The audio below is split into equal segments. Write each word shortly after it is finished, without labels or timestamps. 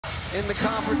in the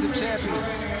Conference of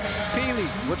Champions. Peely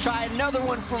will try another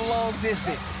one from long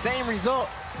distance. Same result.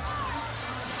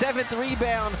 7th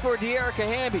rebound for De'Erica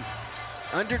Hamby.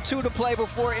 Under 2 to play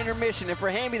before intermission. And for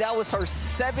Hamby, that was her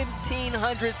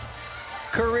 1,700th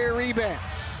career rebound.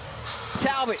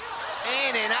 Talbot,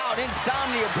 in and out,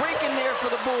 Insomnia, breaking there for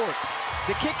the board.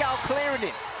 The kick out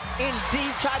Clarendon, in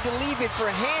deep, tried to leave it for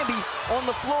Hamby. On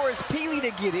the floor is Peely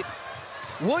to get it.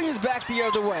 Williams back the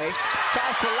other way,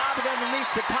 tries to lob it underneath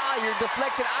to Collier,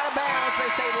 deflected out of bounds. They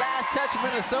say last touch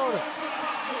Minnesota.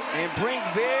 And Brink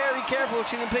very careful,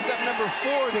 she didn't pick up number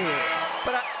 4 there.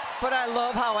 But I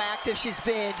love how active she's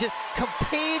been, just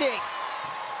competing.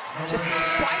 Just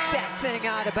spike that thing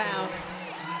out of bounds.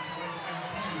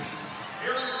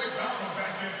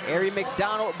 Ari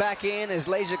McDonald back in as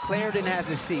Lasia Clarendon has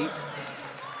a seat.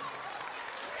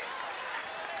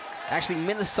 Actually,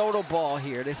 Minnesota ball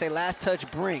here. They say last touch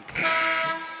Brink.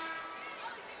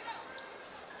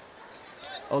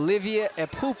 Olivia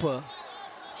Epupa,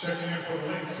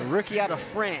 the rookie out of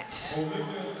France,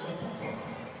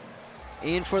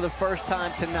 in for the first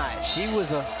time tonight. She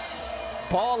was a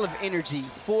ball of energy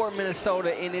for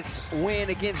Minnesota in its win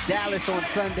against Dallas on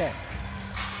Sunday.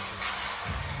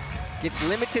 Gets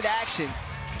limited action,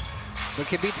 but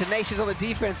can be tenacious on the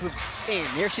defensive end.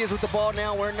 There she is with the ball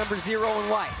now, wearing number 0 in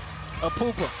white.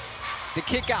 Epupa, the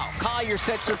kick out. Collier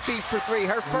sets her feet for 3.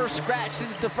 Her first scratch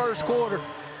since the first quarter,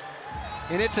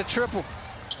 and it's a triple.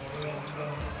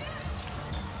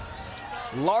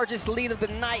 Largest lead of the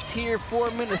night here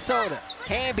for Minnesota.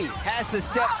 Hamby has the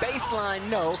step baseline,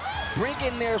 no. Brink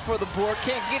in there for the board,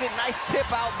 can't get it. Nice tip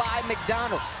out by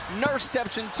McDonald. Nurse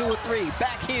steps into a 3,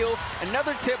 back heel,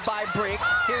 another tip by Brink.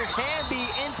 Here's Hamby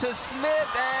into Smith,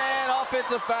 and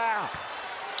offensive foul.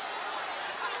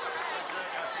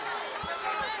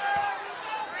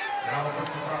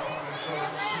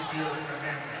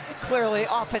 Clearly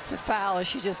offensive foul as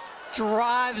she just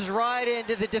drives right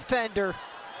into the defender.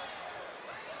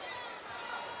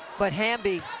 But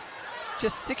Hamby,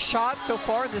 just 6 shots so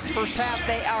far in this first half.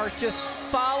 They are just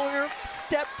following her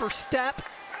step for step.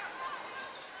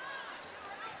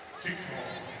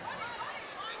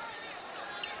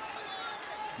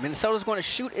 Minnesota's going to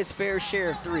shoot its fair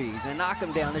share of 3s and knock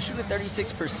them down. They're shooting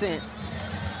 36%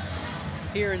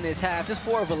 here in this half, just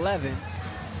 4 of 11.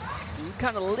 So you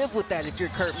kind of live with that if you're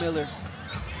Kurt Miller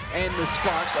and the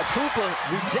Sparks. Epupa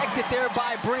rejected there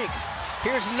by Brink.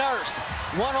 Here's Nurse,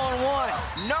 one-on-one.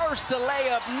 Nurse the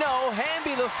layup, no.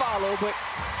 Hamby the follow, but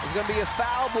there's going to be a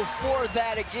foul before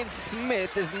that against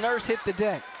Smith as Nurse hit the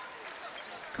deck.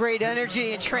 Great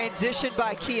energy and transition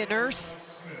by Kia Nurse.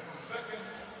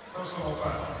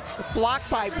 Blocked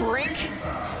by Brink.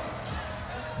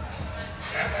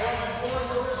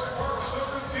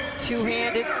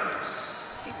 Two-handed,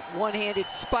 one-handed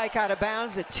spike out of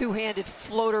bounds, a two-handed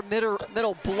floater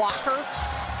middle blocker.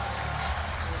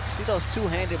 See those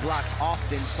two-handed blocks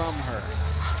often from her.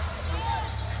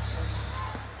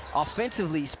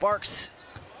 Offensively, Sparks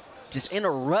just in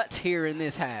a rut here in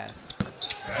this half.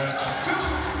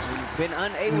 Been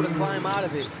unable to climb out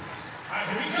of it.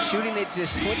 Shooting it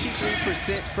just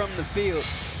 23% from the field.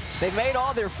 They made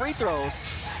all their free throws,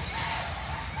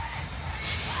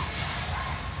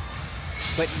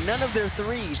 but none of their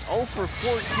 3s, 0 for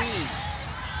 14.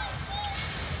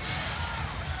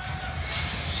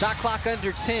 Shot clock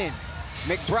under 10.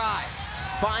 McBride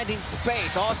finding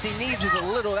space. All she needs is a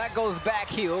little. That goes back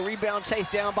heel. Rebound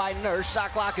chased down by Nurse.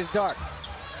 Shot clock is dark.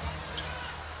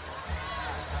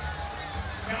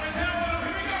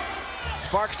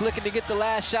 Sparks looking to get the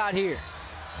last shot here.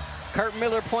 Kurt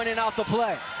Miller pointing out the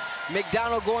play.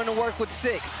 McDonald going to work with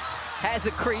 6. Has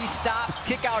a crease, stops,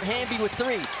 kick out Hamby with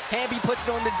 3. Hamby puts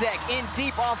it on the deck. In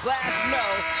deep off glass, no.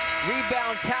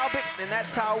 Rebound Talbot, and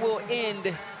that's how we'll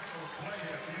end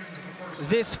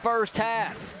this first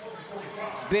half.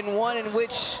 It's been one in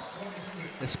which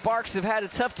the Sparks have had a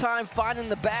tough time finding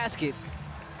the basket.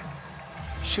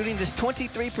 Shooting just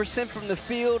 23% from the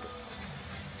field.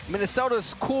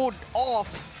 Minnesota's cooled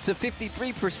off to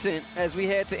 53% as we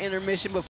head to intermission.